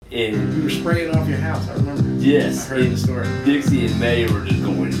You were spraying off your house, I remember. Yes. I heard the story. Dixie and May were just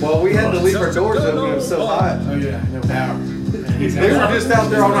going. Well, we had to leave our doors open. It was so hot. Oh yeah, no power. They were just out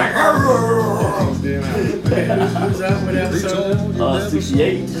there all night. Who's up with episode?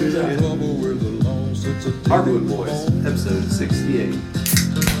 68. Hardwood Boys, episode 68.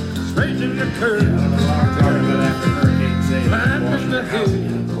 I don't know why we're talking about after Hurricane Zeta. Washing the house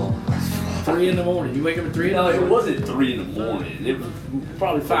again. 3 in the morning. You wake up at 3 in the No, morning? it wasn't 3 in the morning. It was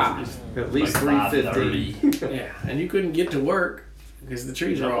probably 5. At least Like 3:50. Yeah, and you couldn't get to work because the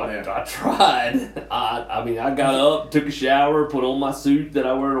trees are all down. I tried. I mean, I got up, took a shower, put on my suit that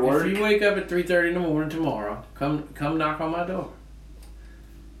I wear to work. If you wake up at 3:30 in the morning tomorrow, come knock on my door.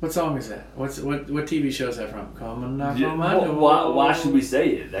 What song is that? What TV show is that from? Come and knock on my door. Why should we say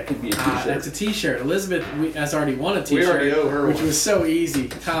it? That could be a t-shirt. That's a t-shirt. Elizabeth has already won a We t-shirt, already owe her which one. was so easy.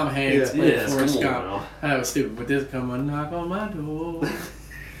 Tom Hanks played Yes, Forrest come on Gump. now. That was stupid, but this come and knock on my door.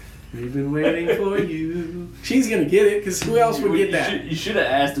 We've been waiting for you. She's gonna get it because who else would get that? You should have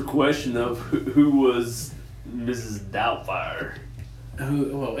asked the question of who was Mrs. Doubtfire.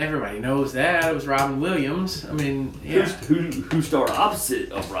 Well, everybody knows that. It was Robin Williams. I mean, yeah. Who starred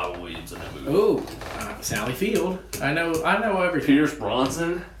opposite of Robin Williams in that movie? Oh, Sally Field. I know everything. Pierce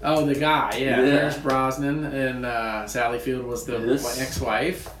Bronson. Oh, the guy, yeah. Yeah. Pierce Brosnan and Sally Field was the Yes.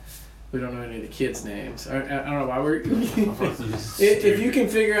 ex-wife. We don't know any of the kids' names. I don't know why we're. If you can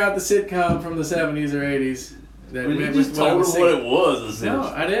figure out the sitcom from the 70s or 80s, that You went just with what I told was her what singing. it was. No,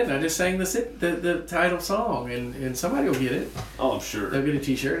 essentially. I didn't. I just sang the title song, and somebody will get it. Oh, I'm sure. They'll get a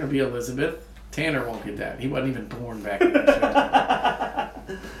T-shirt. It'll be Elizabeth. Tanner won't get that. He wasn't even born back in that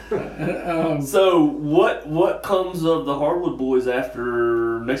show. So what comes of the Hardwood Boys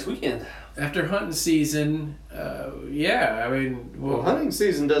after next weekend? After hunting season, yeah, I mean, Well, hunting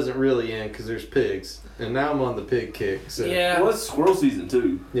season doesn't really end because there's pigs. And now I'm on the pig kick. So yeah, Well, it's squirrel season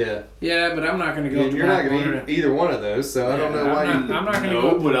too. yeah. yeah, but I'm not going to go. And you're not going to eat either one of those, so I don't know why I'm you... not going to No,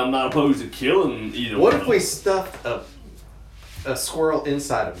 go. but I'm not opposed to killing either What one. if we stuffed a squirrel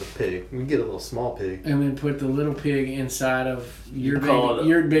inside of the pig? We can get a little small pig. And then put the little pig inside of your call baby, it a-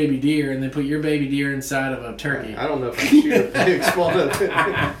 your baby deer, and then put your baby deer inside of a turkey. I don't know if I can shoot a pig small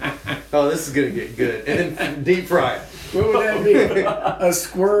enough. Oh, this is going to get good. And then deep fry it. What would that be? A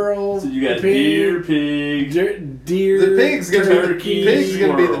squirrel. So you got a pig, deer, pig. deer. The pig's going to turkey, be the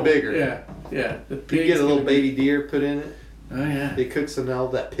squirrel. bigger. Yeah, yeah. The You pig's get a little gonna be- baby deer put in it. Oh yeah. It cooks in all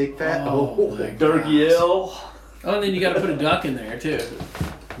that pig fat. Oh, Oh, my Turkey gosh. L. Oh, and then you got to put a duck in there too.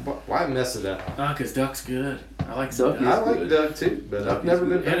 why mess it up? Oh, because duck's good. I like some Duck duck. I like good. duck too, but Duck I've never is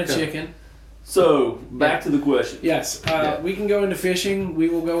been good. And a duck hunting. chicken. So back to the question. Yes, Yeah. we can go into fishing. We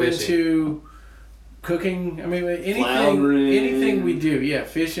will go Fishing. into cooking. I mean, Floundering. anything we do. Yeah,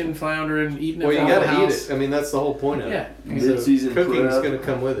 fishing, floundering, eating Well, at you the got to eat house. it. I mean, that's the whole point of Yeah. it. Mid-season Cooking is prep. going to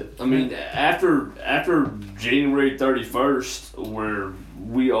come with it. I mean, after January 31st, where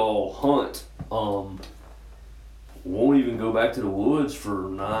we all hunt, won't even go back to the woods for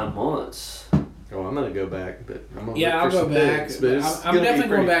 9 months. Oh, I'm going to go back, but I'm going to Yeah, I'll look for go some back. pigs, but it's I'm gonna be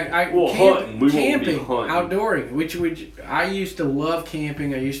definitely going pretty- back. Well, hunting. We won't be camping, hunting. outdooring, which I used to love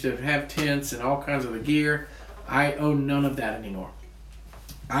camping. I used to have tents and all kinds of the gear. I own none of that anymore.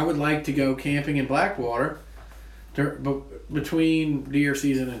 I would like to go camping in Blackwater between deer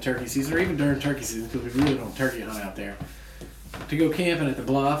season and turkey season, or even during turkey season, because we really don't turkey hunt out there. To go camping at the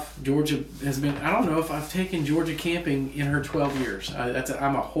Bluff. Georgia has been, I don't know if I've taken Georgia camping in her 12 years.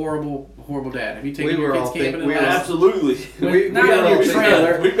 I'm a horrible, horrible dad. Have you taken We your were kids all camping think- in we the were last? Absolutely. Not we in are your all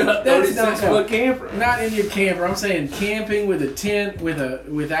trailer. We've got a That's 36-foot camper. Not in your camper. I'm saying camping with a tent,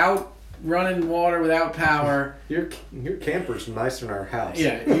 without running water, without power. Your camper's nicer than our house.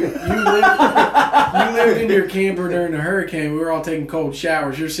 Yeah, you lived in your camper during the hurricane. We were all taking cold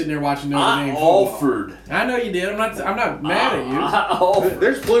showers. You're sitting there watching Notre I Dame football. offered. I know you did. I'm not mad at you. I offered.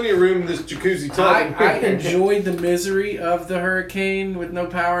 There's plenty of room in this jacuzzi tub. I enjoyed the misery of the hurricane with no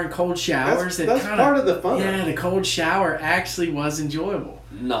power and cold showers. That's part of the fun. Yeah, the cold shower actually was enjoyable.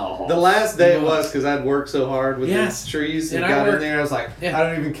 No. The last day it was because I'd worked so hard with Yes. these trees And and I got in worked- there. I was like, Yeah. I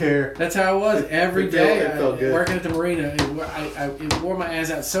don't even care. That's how it was every It felt- day. it felt good. Working at the marina, it wore my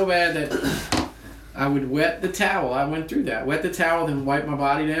ass out so bad that I would wet the towel. I went through that. Wet the towel, then wipe my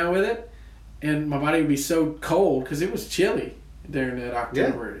body down with it, and my body would be so cold because it was chilly during that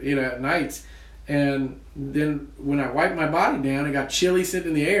October, nights. And then when I wiped my body down, it got chilly sitting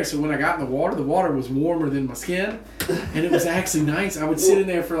in the air. So when I got in the water was warmer than my skin, and it was actually nice. I would sit in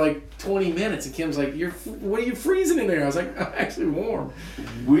there for like 20 minutes, and Kim's like, "What are you freezing in there?" I was like, "I'm actually warm."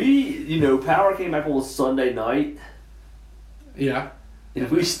 We, power came back on a Sunday night. Yeah. And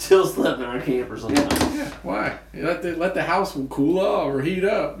we still slept in our camper sometimes. Yeah, why? You let the house cool off or heat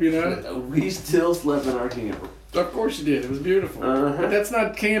up, you know? We still slept in our camper. Of course you did. It was beautiful. Uh-huh. But that's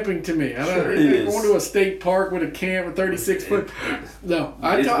not camping to me. I don't Sure it is. going to a state park with a camp, a 36 foot. No,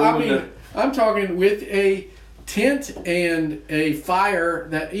 It's going to- I'm talking with a tent and a fire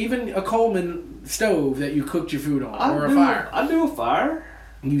that even a Coleman stove that you cooked your food on or a fire. I do a fire.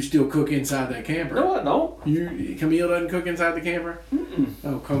 You still cook inside that camper. No, I don't. Camille doesn't cook inside the camper? Mm-mm.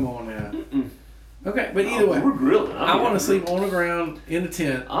 Oh, come on now. Mm-mm. Okay, but either way, We're grilling. I want to sleep on the ground in the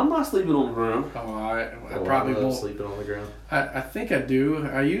tent. I'm not sleeping on the ground. Oh, I Oh, probably I love won't. sleeping on the ground. I think I do.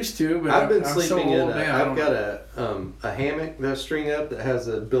 I used to, but I've been I'm sleeping so in. old now. I I've don't got a hammock that I string up that has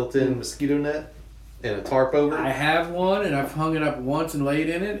a built-in mosquito net and a tarp over I it. have one, and I've hung it up once and laid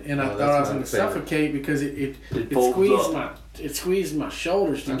in it, and I Oh, thought that's I was my going to favorite. suffocate because it folds up. squeezed my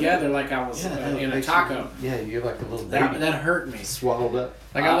shoulders together like I was that in a makes taco. You, yeah, you have like a little baby That hurt me. swaddled up.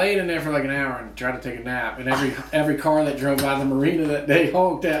 Like I laid in there for like an hour and tried to take a nap, and every car that drove by the marina that day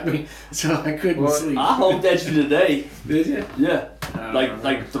honked at me, so I couldn't Well, sleep. I honked at you today. Did you? Yeah. I Like don't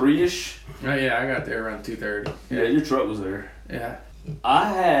know. 3-ish. Oh yeah, I got there around 2:30. Yeah, your truck was there. Yeah. I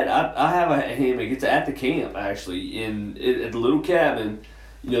have a hammock. It's at the camp actually, at the little cabin.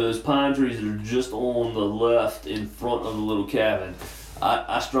 You know those pine trees that are just on the left in front of the little cabin.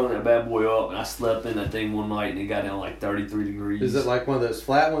 I strung that bad boy up and I slept in that thing one night and it got down like 33 degrees. Is it like one of those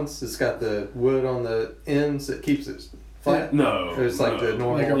flat ones? It's got the wood on the ends that keeps it flat. No. It's like the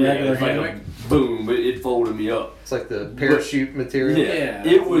normal. Like a Yeah, regular it's like hammock? a boom. It folded me up. It's like the parachute material. Yeah,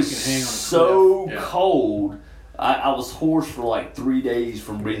 it you was can hang on a so cliff. Yeah. cold. I was hoarse for like 3 days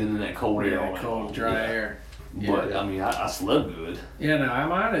from breathing in that cold air. all Yeah, night cold, long. dry Yeah. air. But Yeah. I mean, I slept good. Yeah, no, I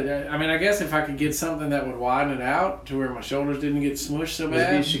minded. I mean, I guess if I could get something that would widen it out to where my shoulders didn't get smushed so Maybe you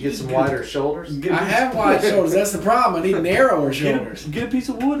bad. should get some wider shoulders. I have wide shoulders. That's the problem. I need narrower shoulders. Get a piece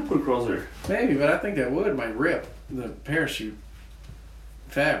of wood to put across there. Maybe, but I think that wood might rip the parachute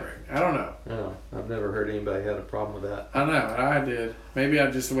fabric. I don't know. Oh, I've never heard anybody had a problem with that. I know. I did. Maybe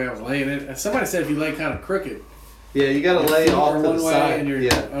I just the way I was laying it. Somebody said if you lay kind of crooked, Yeah, you got to lay feet off are to the one way side. and your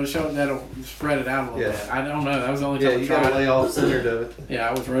Yeah, shoulder, that'll spread it out a little Yeah. bit. I don't know. That was the only yeah, time I you got tried to it. lay off centered of it. Yeah,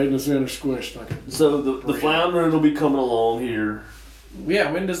 I was right in the center, squished like a. So the floundering will be coming along here.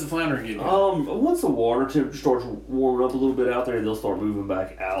 Yeah, when does the floundering get here? Once the water temperature starts warming up a little bit out there, they'll start moving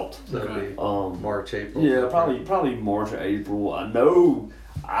back out. So that'd Okay. be March, April. Yeah, probably March or April. I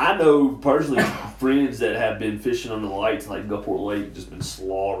know personally friends that have been fishing on the lights like Gulfport Lake, just been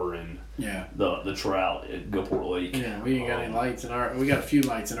slaughtering Yeah. the trout at Gulfport Lake. Yeah, we ain't got any lights in our. We got a few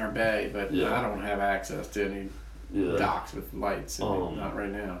lights in our bay, but Yeah. I don't have access to any Yeah. docks with lights. Not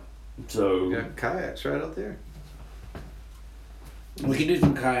right now. So You got kayaks right out there. We can do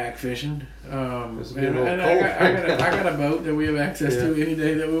some kayak fishing. It's And, getting a little and I cold. got a boat that we have access to any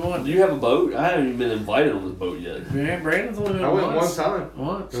day that we want. do you have a boat? I haven't even been invited on this boat yet. Man, Brandon's only been I went once. one time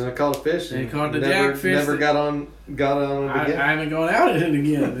Once. and I caught a fish. And And you caught the never, jackfish Never that- got on it I again. haven't gone out in it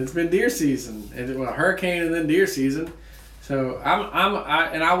again. It's been deer season, well, hurricane and then deer season. So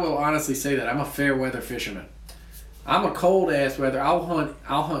I will honestly say that I'm a fair weather fisherman. I'm a cold ass weather. I'll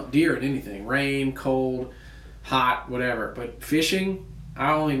hunt deer in anything, rain, cold, hot, whatever. But fishing,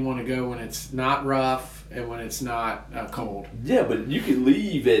 I only want to go when it's not rough and when it's not cold. Yeah, but you can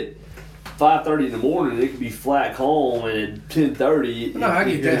leave at 5:30 in the morning. And it could be flat calm, and at 10:30. No, I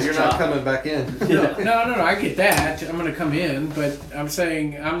get that. You're not coming back in. Yeah. No, I get that. I'm going to come in, but I'm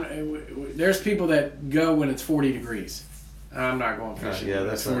saying there's people that go when it's 40 degrees. I'm not going fishing yeah, when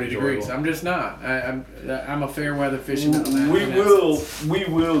that's it's not 40 enjoyable. degrees. I'm just not. I'm a fair weather fisherman on that. We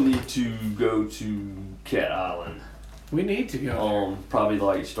will need to go to Cat Island. We need to go. Probably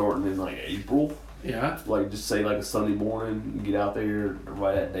like starting in like April. Yeah, Like just say like a Sunday morning, get out there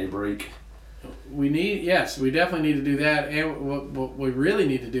right at daybreak. we definitely need to do that. And what we really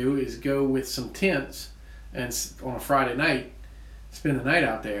need to do is go with some tents and on a Friday night, spend the night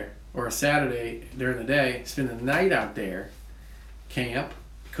out there, or a Saturday during the day, spend the night out there, camp,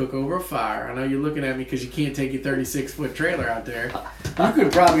 cook over a fire. I know you're looking at me because you can't take your 36-foot trailer out there. You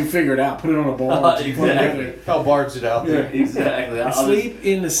could probably figure it out. Put it on a barge. Exactly. I'll barge it out there. Exactly. And sleep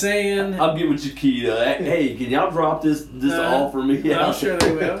in the sand. I'll get with Chiquita. Hey, can y'all drop this off for me? I'm sure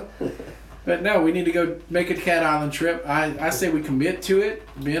they will. But no, we need to go make a Cat Island trip. I say we commit to it.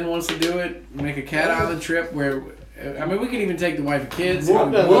 Ben wants to do it. Make a Cat Island trip where, I mean, we can even take the wife and kids. I've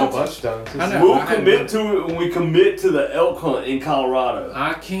done that a We'll- bunch of times. I know. We'll commit to it when we commit to the elk hunt in Colorado.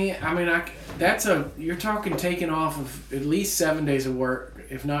 I can't. I mean, you're talking taking off of at least 7 days of work,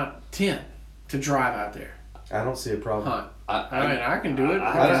 if not 10, to drive out there I don't see a problem. hunt. I can do it.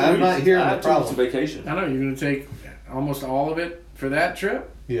 I'm not hearing the I have 2 weeks problem. of vacation. I know you're going to take almost all of it for that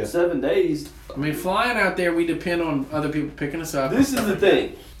trip. Yeah. 7 days. I mean, flying out there, we depend on other people picking us up. This is the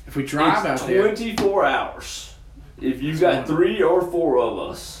thing. If we drive It's out there, 24 hours. If you've got 3 or 4 of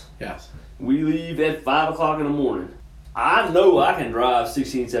us, yes. we leave at 5 o'clock in the morning. I know I can drive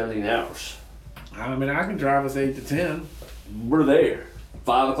 16, 17 hours. I mean, I can drive us 8 to 10. We're there.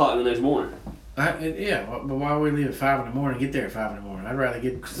 5 o'clock the next morning. But why would we leave at 5 in the morning? Get there at 5 in the morning. I'd rather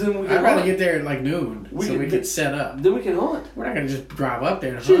get. 'Cause then we I'd can rather hunt. get there at like noon, We so can we get- can set up. Then we can hunt. We're not gonna just drive up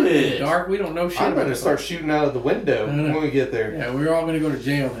there and hunt in the Shit. dark. We don't know shit. I'm about going to it. start shooting out of the window when we get there. Yeah, we're all gonna go to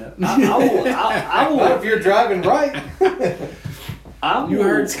jail then. I will. Not if you're driving right. I will. You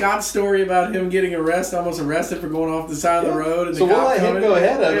heard Scott's story about him getting almost arrested for going off the side of the road, and So the we'll cop let him coming? go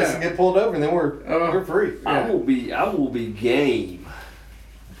ahead of us Yeah. and get pulled over, and then we're free. I will be game.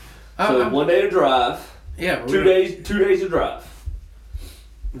 Oh, So I'm- 1 day to drive. Yeah, 2 days. 2 days to drive.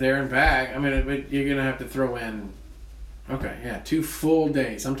 there and back. I mean, but you're gonna have to throw in. Okay, yeah, 2 full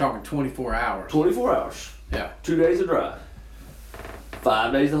days. I'm talking 24 hours. 24 hours. Yeah, 2 days to drive.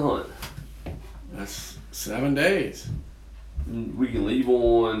 5 days to hunt. that's 7 days. We can leave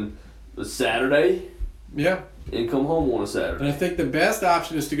on a Saturday Yeah, and come home on a and Saturday. I think the best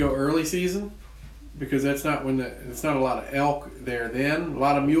option is to go early season, because that's not when it's not a lot of elk there then. A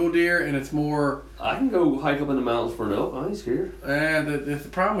lot of mule deer, and it's more. I can go hike up in the mountains for an elk. I ain't scared. The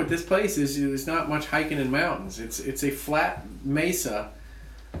problem with this place is there's not much hiking in mountains. It's a flat mesa,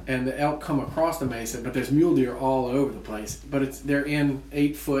 and the elk come across the mesa, but there's mule deer all over the place. But they're in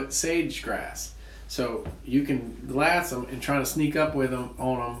 8-foot sage grass, so you can glass them and try to sneak up with them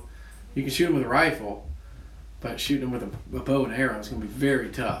on them. You can shoot them with a rifle, but shooting them with a bow and arrow is going to be very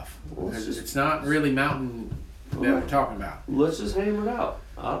tough. Well, It's not really mountain that we're talking about. Let's just hammer it out.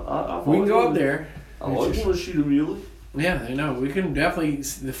 We can go up there. I always want to shoot a muley. Yeah, I know. We can definitely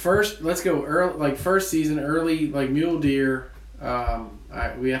let's go early, like first season early, like mule deer.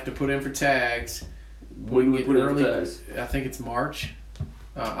 We have to put in for tags. When do we get put in for tags? I think it's March.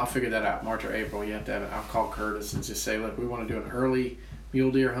 I'll figure that out. March or April. You have to have. I'll call Curtis and just say, look, we want to do an early mule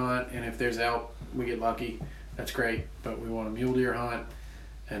deer hunt, and if there's elk, we get lucky. That's great, but we want a mule deer hunt,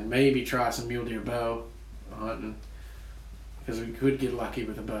 and maybe try some mule deer bow hunting. Because we could get lucky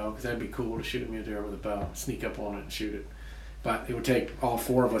with a bow, because that'd be cool to shoot a mule deer with a bow, sneak up on it and shoot it. But it would take all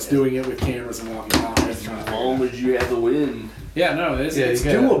 4 of us doing it with cameras and walkie-talkies. As long as you have the wind. Yeah, no, it's you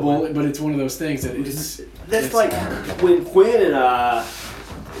gotta- doable, but it's one of those things that That's it's like hard. when Quinn and I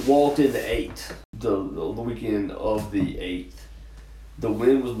walked in the 8th, the weekend of the 8th. The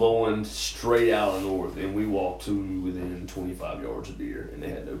wind was blowing straight out of the north, and we walked to within 25 yards of deer, and they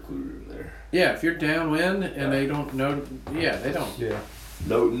had no clue we were in there. Yeah, if you're downwind and they don't know, they don't. Yeah.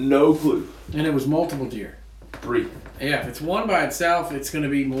 No clue. And it was multiple deer. 3. Yeah, if it's one by itself, it's going to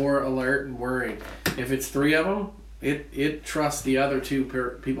be more alert and worried. If it's 3 of them, it trusts the other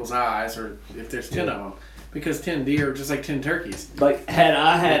 2 people's eyes, or if there's 10 of them, because 10 deer are just like 10 turkeys. Like, had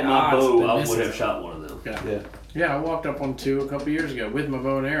I had The my odds bow, that I misses would have it. shot one of them. Yeah. Yeah, I walked up on 2 a couple years ago with my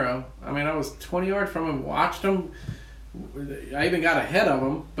bow and arrow. I mean, I was 20 yards from them, watched them. I even got ahead of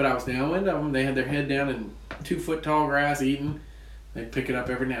them, but I was downwind of them. They had their head down in 2-foot tall grass eating. They'd pick it up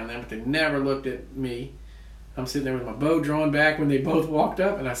every now and then, but they never looked at me. I'm sitting there with my bow drawn back when they both walked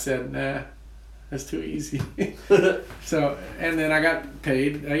up, and I said, nah, that's too easy. So, and then I got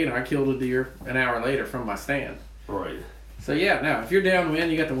paid. I killed a deer an hour later from my stand. Right. So, yeah, now, if you're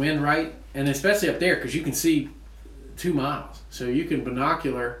downwind, you got the wind right, and especially up there, because you can see 2 miles. So you can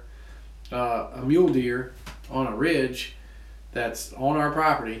binocular a mule deer on a ridge that's on our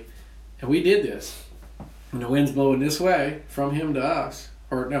property. And we did this. When the wind's blowing this way, from him to us,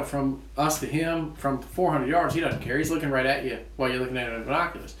 or no, from us to him, from 400 yards, he doesn't care. He's looking right at you while you're looking at it with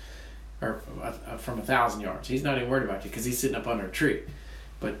binoculars. Or from 1,000 yards. He's not even worried about you because he's sitting up under a tree.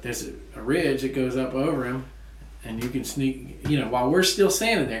 But there's a ridge that goes up over him, and you can sneak, while we're still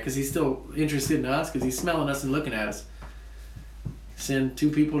standing there, because he's still interested in us, because he's smelling us and looking at us. Send 2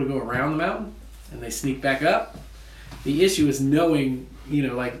 people to go around the mountain, and they sneak back up. The issue is knowing,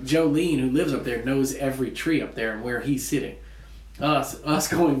 like Jolene, who lives up there, knows every tree up there and where he's sitting. Us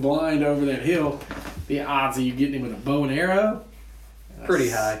going blind over that hill, the odds of you getting him with a bow and arrow, Pretty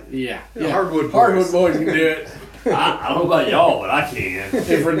high. Yeah. Hardwood boys can do it. I don't know about y'all, but I can.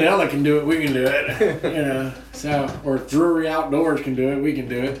 If Renella can do it, we can do it. So, or Drury Outdoors can do it, we can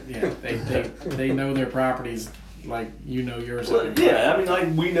do it. Yeah, they know their properties like yours. Well, yeah, I mean,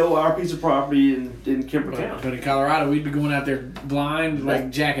 like, we know our piece of property in Kemper County. But in Colorado, we'd be going out there blind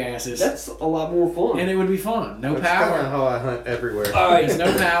like jackasses. That's a lot more fun. And it would be fun. No That's kind of power. how I hunt everywhere. All right. There's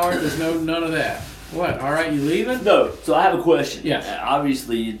no power. There's none of that. What? All right, you leaving? No, so I have a question. Yes.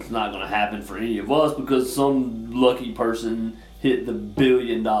 Obviously, it's not going to happen for any of us because some lucky person hit the $1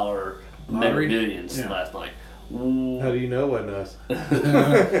 billion Mega Lottery? Millions Yeah. last night. How do you know what knows?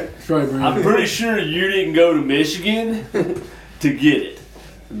 Troy Brown. I'm pretty sure you didn't go to Michigan to get it.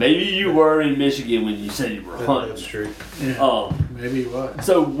 Maybe you were in Michigan when you said you were hunting. That's true. Yeah, maybe he was.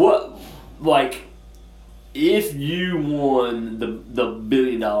 So what, like, if you won the $1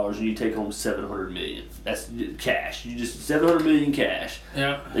 billion and you take home $700 million, that's cash. You just $700 million cash.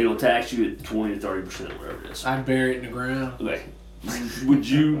 Yeah. They're gonna tax you at 20 to 30%, whatever it is. I'd bury it in the ground. Okay. Would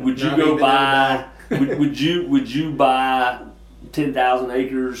you Not go even buy? would you buy 10,000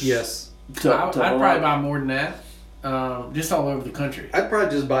 acres? Yes. I'd probably buy more than that. Just all over the country. I'd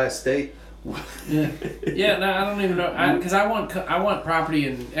probably just buy a state. Yeah, yeah. No, I don't even know because I want property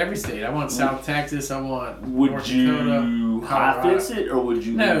in every state. I want South Texas. I want Would North you Dakota, high Colorado. fence it, or would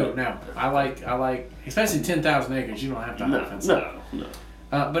you? No. I like especially 10,000 acres. You don't have to high fence it. No.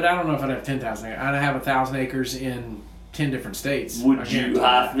 But I don't know if I'd have 10,000 acres. I'd have 1,000 acres in 10 different states. I Would you guarantee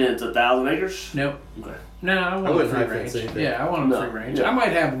high that. fence 1,000 acres? Nope. Okay. No, I want wouldn't free high range. fence anything. Yeah, I want No. free range. Yeah. I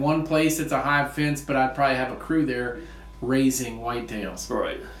might have one place that's a high fence, but I'd probably have a crew there raising whitetails.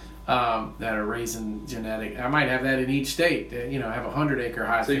 Right. That are raising genetic. I might have that in each state. Have 100-acre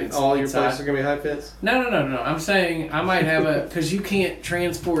high So fence. all your inside. places are gonna be high fence. No. I'm saying I might have because you can't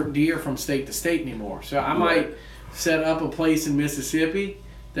transport deer from state to state anymore. So I might set up a place in Mississippi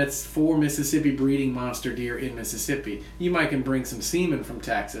that's for Mississippi breeding monster deer in Mississippi. You might can bring some semen from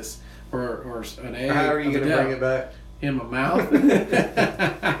Texas or an egg. How are you of a gonna dove bring it back? in my mouth?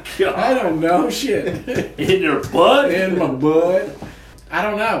 I don't know. Shit. In your butt? In my butt. I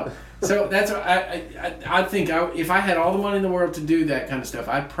don't know. So that's what I think. If I had all the money in the world to do that kind of stuff,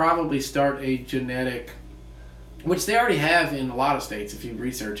 I'd probably start a genetic, which they already have in a lot of states. If you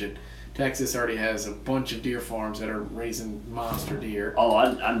research it, Texas already has a bunch of deer farms that are raising monster deer. Oh,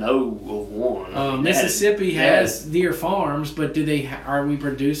 I know of one. I mean, Mississippi that- has deer farms, but do they? Are we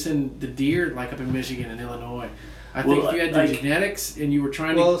producing the deer like up in Michigan and Illinois? I think if you had the genetics and you were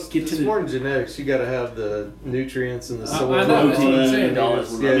trying Well, to get it's to the more than genetics. You got to have the nutrients and the I soil. know, that's what I'm saying.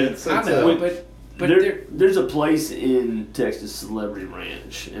 $15. Yeah, I mean, it's I know, but there's a place in Texas, Celebrity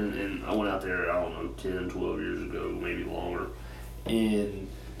Ranch, and I went out there, I don't know, 10, 12 years ago, maybe longer, and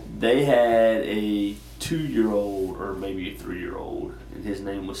they had a 2-year-old or maybe a 3-year-old, and his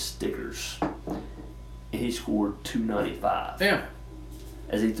name was Stickers, and he scored 295 yeah,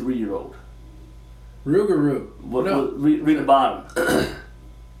 as a 3-year-old. Rougarou. Read the bottom.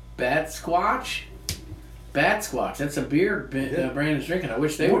 Bat Squatch? Bat Squatch. That's a beer Brandon's drinking. I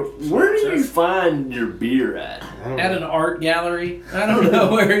wish they Where, would. where do you find your beer at? I don't At know. an art gallery. I don't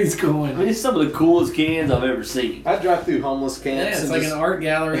know where he's I going. mean, it's some of the coolest cans I've ever seen. I drive through homeless camps. Yeah, it's and like just an art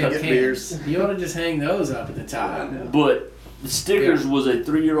gallery of get cans. beers. You ought to just hang those up at the top. But the Stickers was a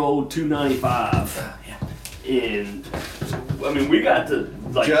 3-year-old 295, and I mean we got to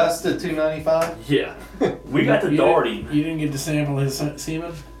like Just at $2.95. yeah, we got to darting. You didn't get to sample his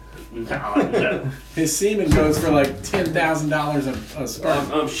semen? No. His semen goes for like $10,000 a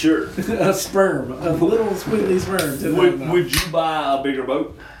sperm. I'm sure. A sperm. A little squiggly sperm. Would you buy a bigger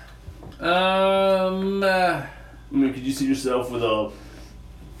boat? I mean, could you see yourself with a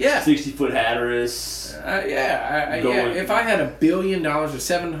Yeah. 60-foot Hatteras? Yeah. If I had $1 billion or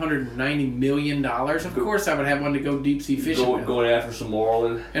 $790 million, of course I would have one to go deep sea fishing with. Going after some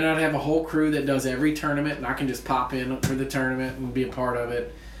marlin. And I'd have a whole crew that does every tournament, and I can just pop in for the tournament and be a part of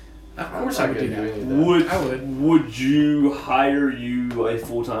it. Of course I would do that. I would. Would you hire you a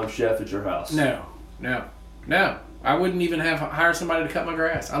full-time chef at your house? No. I wouldn't even hire somebody to cut my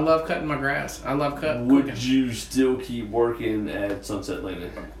grass. I love cutting my grass. I love cooking. Would you still keep working at Sunset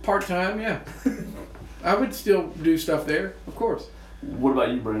Landing? Part time, yeah. I would still do stuff there, of course. What about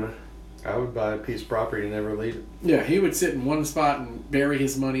you, Brandon? I would buy a piece of property and never leave it. Yeah, he would sit in one spot and bury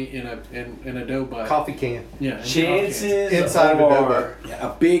his money in a dough butt. Coffee can. Yeah, in Chances Inside of a dough are, butt. Yeah,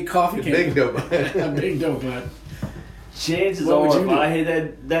 a big coffee can. Big dough butt. A big dough butt. chances What would are, you if do? I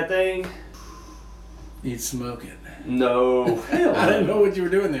hit that thing, He'd smoke it. no. I didn't know what you were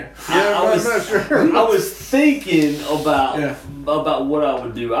doing there. Yeah, I'm not sure. I was thinking about Yeah. what I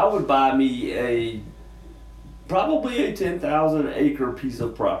would do. I would buy me probably a 10,000 acre piece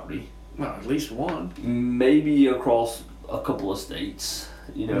of property, Well, at least one. maybe across a couple of states.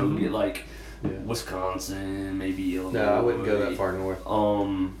 You know, Mhm. get like Yeah. Wisconsin, maybe Illinois. No, I wouldn't go that far north.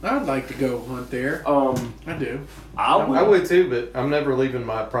 I'd like to go hunt there. I do. I would too, but I'm never leaving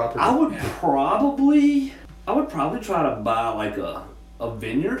my property. I would Yeah. probably try to buy like a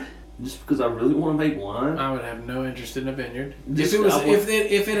vineyard, just because I really want to make wine. I would have no interest in a vineyard. Just- if it was, I would-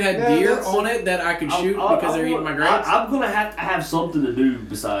 if it had Yeah, deer that's- on it that I could shoot because they're eating my grapes. I'm gonna have to have something to do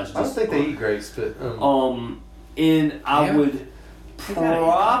besides just. I don't think they eat grapes, but And I Yeah. would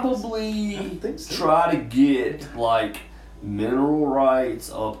probably think so. try to get like mineral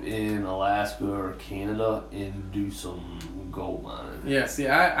rights up in Alaska or Canada and do some gold mining. Yeah, see,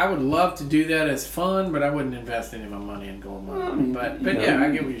 I would love to do that as fun, but I wouldn't invest any of my money in gold mining. But yeah, I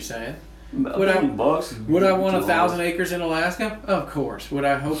get what you're saying. Would I want 1,000 acres in Alaska? Of course. Would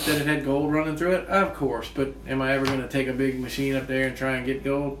I hope that it had gold running through it? Of course. But am I ever going to take a big machine up there and try and get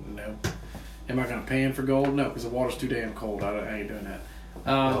gold? No. Am I going to pan for gold? No, because the water's too damn cold. I ain't doing that.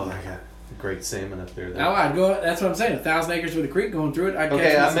 Oh, I got great salmon up there. Oh, I'd go. That's what I'm saying. 1,000 acres with a creek going through it. I'd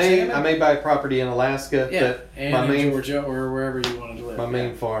Okay, catch I may buy property in Alaska, but and my in main Georgia or wherever you wanted to live. my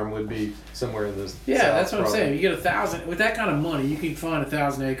main farm would be somewhere in the south, that's what I'm probably. saying. You get 1,000 with that kind of money, you can find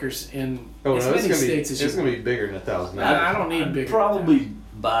 1,000 acres in Oh as no, many it's states as you it's gonna be bigger than 1,000. I don't need I'd bigger. probably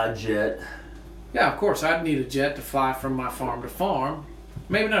buy jet. Yeah, of course. I'd need a jet to fly from my farm to farm.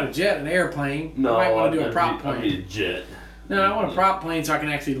 Maybe not a jet, an airplane. No, I might want to do a prop I plane. need a jet. No, I want a prop plane so I can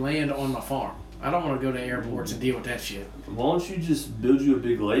actually land on my farm. I don't want to go to airports and deal with that shit. Why don't you just build you a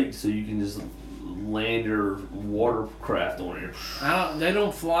big lake so you can just land your watercraft on it? They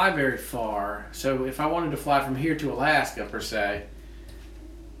don't fly very far. So if I wanted to fly from here to Alaska per se,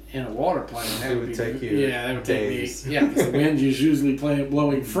 in a water plane, that It would would be take you that would days. take me. Yeah, because the wind is usually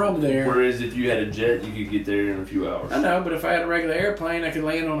blowing from there. Whereas if you had a jet, you could get there in a few hours. I know, but if I had a regular airplane, I could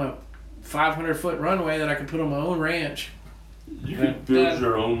land on a 500-foot runway that I could put on my own ranch. You could build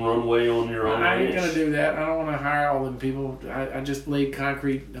your own runway on your own I ain't ranch. gonna do that. I don't want to hire all them people. I just laid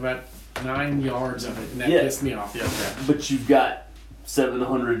concrete about 9 yards of it, and that pissed me off the other day. But you've got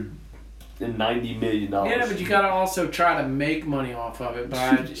 $790 million. Yeah, but you gotta also try to make money off of it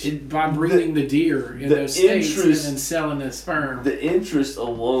by breeding the deer in those states and then selling the sperm. The interest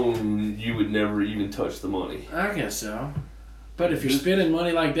alone, you would never even touch the money. I guess so. But if you're spending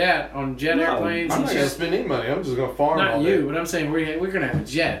money like that on jet airplanes I'm and not gonna shit, spend any money. I'm just gonna farm not all you, day. but I'm saying we're gonna have a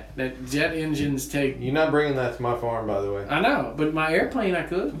jet. That jet engines take. You're not bringing that to my farm, by the way. I know, but my airplane I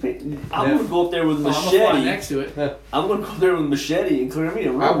could. I'm gonna go up there with a I'm gonna fly machete. next to it. I'm gonna go up there with a machete and clear me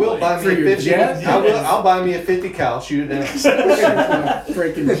a runway. I will buy For me a your 50. jet? I'll buy me a 50 cal. Shoot it down.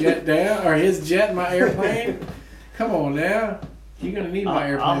 Freaking jet down or his jet, my airplane. Come on now, you're gonna need my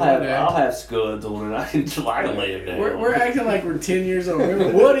airplane. I'll have scuds on it. I can lay it down. We're acting like we're 10 years old.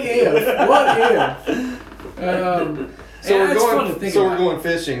 What if? What if? So we're going. we're going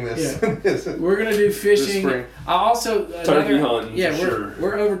fishing this. We're gonna do fishing. spring. I also Turkey hunting, Yeah, for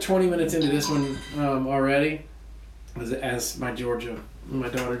we're over 20 minutes into this one already. As my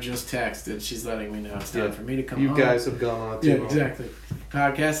daughter just texted, she's letting me know it's time for me to come You home. guys have gone on too Yeah, long. exactly.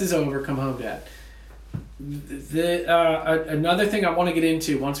 Podcast is over. Come home, Dad. Another thing I want to get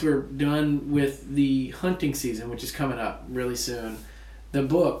into once we're done with the hunting season, which is coming up really soon, the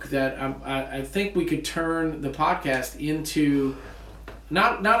book that I think we could turn the podcast into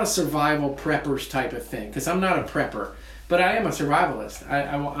not a survival preppers type of thing, because I'm not a prepper, but I am a survivalist.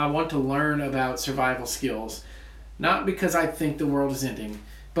 I want to learn about survival skills, not because I think the world is ending,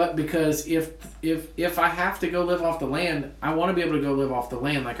 but because if I have to go live off the land, I want to be able to go live off the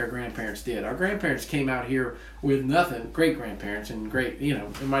land like our grandparents did. Our grandparents came out here with nothing, great-grandparents, and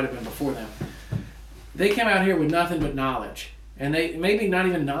it might have been before them. They came out here with nothing but knowledge. And they maybe not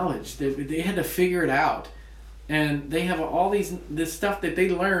even knowledge. They had to figure it out. And they have all this stuff that they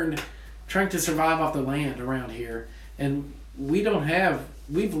learned trying to survive off the land around here. And we've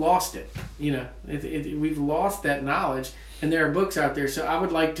lost it. We've lost that knowledge. And there are books out there. So I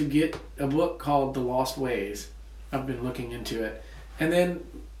would like to get a book called The Lost Ways. I've been looking into it. And then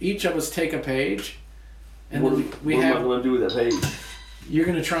each of us take a page. And what then am I going to do with that page? You're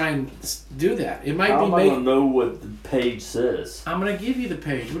going to try and do that. It might How be am I going to know what the page says? I'm going to give you the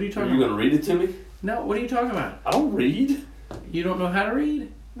page. What are you Are talking you about? going to read it to me? No, what are you talking about? I don't read. You don't know how to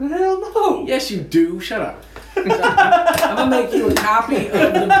read? Hell no. Yes, you do. Shut up. I'm going to make you a copy of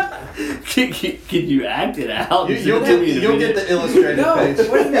the... Can you act it out? You'll get the illustrated No, page.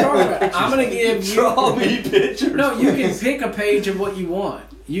 what are you talking about? I'm going to give you... Draw me pictures. No, you can pick a page of what you want.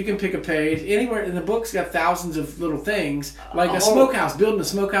 You can pick a page anywhere, and the book's got thousands of little things, like a smokehouse. Building a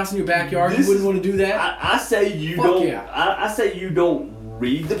smokehouse in your backyard, you wouldn't want to do that. I say you Fuck don't. yeah. I say you don't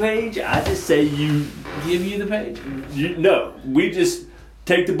read the page. I just say you. Give you the page. No, we just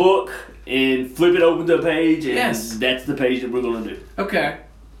take the book and flip it open to a page, and Yes. that's the page that we're gonna do. Okay,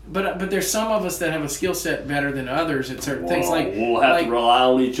 but there's some of us that have a skill set better than others at certain things. Like we'll have to rely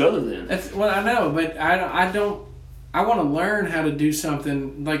on each other then. I know, but I don't. I want to learn how to do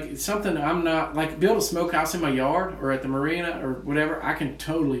something I'm not like build a smokehouse in my yard or at the marina or whatever. I can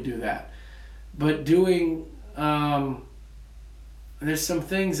totally do that, but doing there's some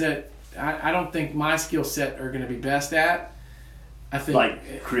things that I don't think my skill set are going to be best at, I think.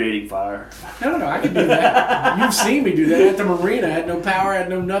 Like creating fire. No, I can do that. You've seen me do that at the marina. I had no power, I had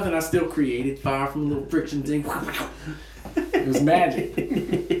no nothing. I still created fire from a little friction thing. It was magic.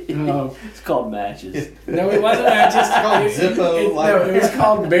 It's called matches. No, it wasn't matches. It's called Zippo. No, it was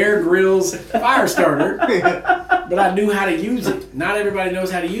called Bear Grylls Fire Starter. But I knew how to use it. Not everybody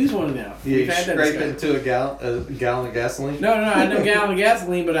knows how to use one of them. You scrape it into a gallon of gasoline? No, I had no gallon of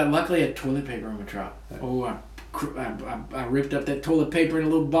gasoline, but I luckily had toilet paper in my truck. Oh, I ripped up that toilet paper in a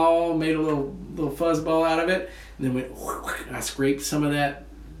little ball, made a little fuzz ball out of it, and then went. I scraped some of that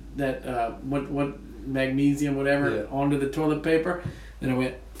what magnesium whatever onto the toilet paper. Then I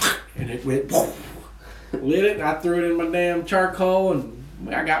went and it went lit it. And I threw it in my damn charcoal and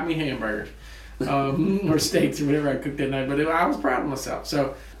I got me hamburgers or steaks or whatever I cooked that night. But I was proud of myself.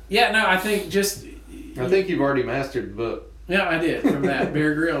 So yeah, no, I think you've already mastered the book. Yeah, I did from that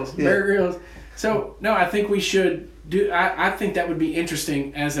Bear Grylls. Bear Grylls. So no, I think we should do. I think that would be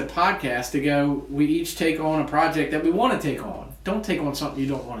interesting as a podcast to go. We each take on a project that we want to take on. Don't take on something you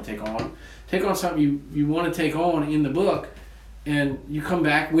don't want to take on. Take on something you want to take on in the book, and you come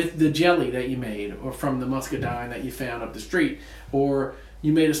back with the jelly that you made, or from the muscadine that you found up the street, or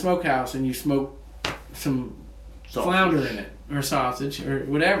you made a smokehouse and you smoked some flounder in it, or sausage, or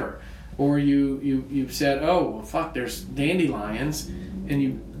whatever, or you said, oh well, fuck, there's dandelions, and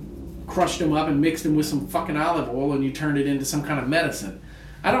you crushed them up and mixed them with some fucking olive oil, and you turned it into some kind of medicine.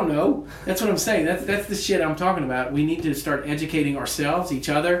 I don't know. That's what I'm saying. That's the shit I'm talking about. We need to start educating ourselves, each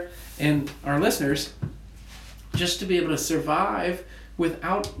other, and our listeners, just to be able to survive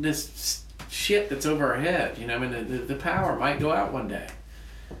without this shit that's over our head. You know, I mean, the power might go out one day.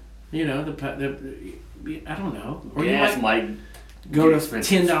 You know, I don't know. Or gas you might go to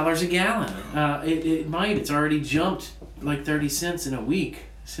 $10 a gallon. It might. It's already jumped like 30 cents in a week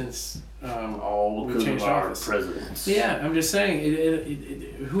since all we because changed of our office. presidents. Yeah, I'm just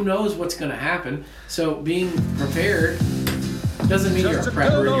saying. Who knows what's going to happen? So being prepared doesn't mean you're a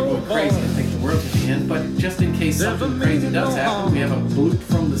prepper and you're going crazy and think the world's going to end. But just in case something crazy does happen, we have a bloop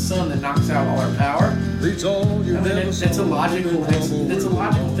from the sun that knocks out all our power. I mean, it's a logical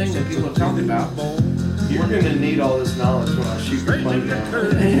thing that people have talked about. You're going to need all this knowledge when I shoot your plane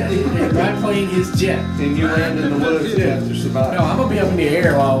down. My plane is jet. And you land in the woods, you have to survive. No, I'm going to be up in the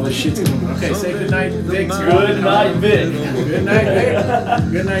air while all this shit's going on. Okay, say good night, Vic. Good night, Vic. Good night,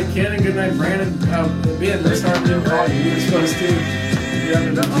 Vic. Good night, Ken, and good night, Brandon. Ben, let's start doing call you. We're supposed to. You're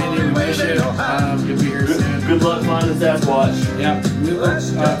under the Virginia. We miss you. You'll be here soon. Good luck finding Sasquatch. Yeah,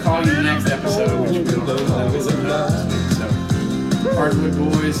 we'll call you next episode, which we'll visit next week. So, Hardwood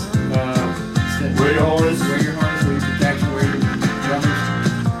Boys. Wear your harness. Wear your harness, wear your protection, wear your drummers.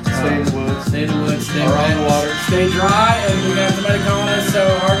 Stay in the woods. Stay in the woods, stay around the water. Stay dry, and we got somebody calling us, so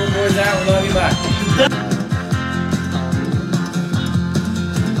Hardwood Boys out. We love you, bye.